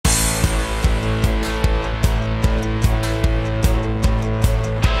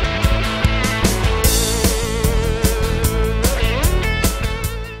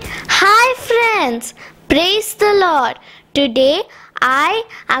friends, praise the Lord. Today I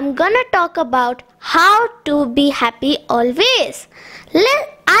am gonna talk about how to be happy always.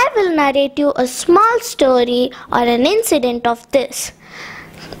 I will narrate you a small story or an incident of this.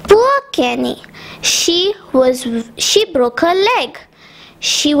 Poor Kenny, she broke her leg.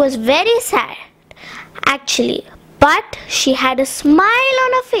 She was very sad actually, but she had a smile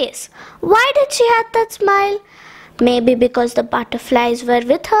on her face. Why did she have that smile? Maybe because the butterflies were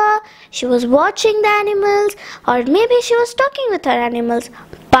with her, she was watching the animals, or maybe she was talking with her animals.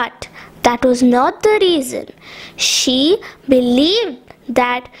 But that was not the reason. She believed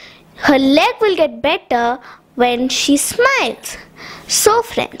that her leg will get better when she smiles. So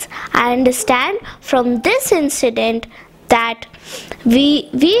friends, I understand from this incident that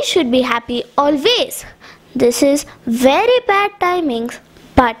we should be happy always. This is very bad timings,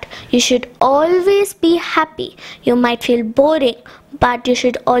 but you should always be happy. You might feel boring, but you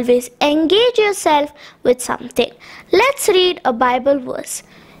should always engage yourself with something. Let's read a Bible verse.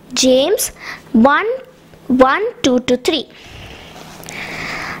 James 1:1-2-3.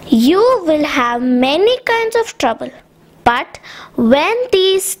 You will have many kinds of trouble, but when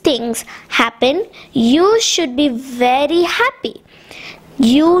these things happen, you should be very happy.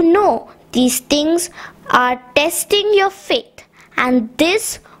 You know these things are testing your faith, and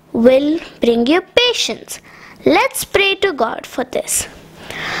this will bring you patience. Let's pray to God for this.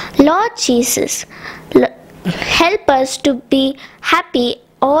 Lord Jesus, help us to be happy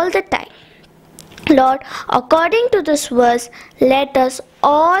all the time. Lord, according to this verse, let us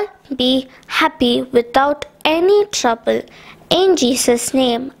all be happy without any trouble. In Jesus'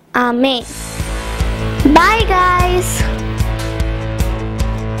 name, Amen. Bye guys.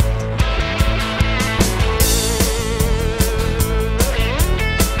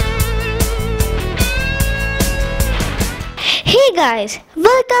 Hey guys,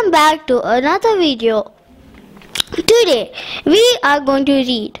 welcome back to another video. Today we are going to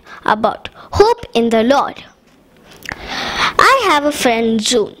read about hope in the Lord. I have a friend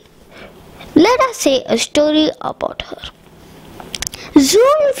June. Let us say a story about her.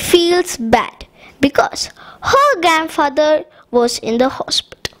 June feels bad because her grandfather was in the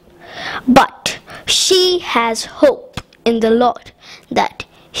hospital. But she has hope in the Lord that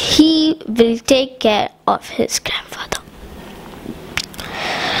He will take care of his grandfather.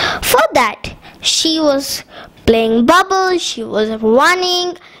 For that, she was playing bubbles, she was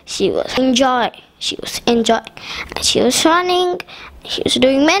running, she was enjoying, and she was running, she was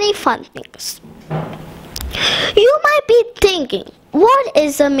doing many fun things. You might be thinking, what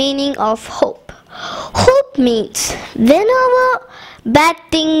is the meaning of hope? Hope means whenever bad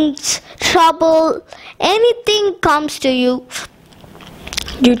things, trouble, anything comes to you,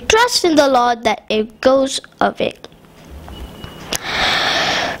 you trust in the Lord that it goes away.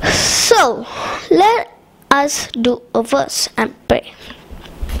 So, let us do a verse and pray.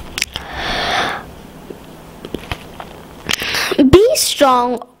 Be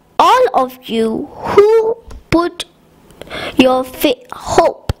strong, all of you who put your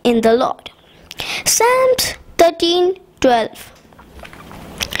hope in the Lord. Psalms 13:12.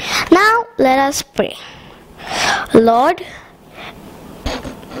 Now let us pray. Lord,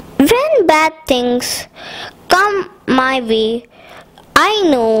 when bad things come my way, I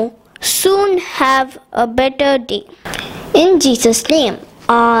know soon have a better day. In Jesus' name,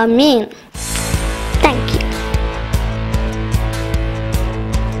 Amen.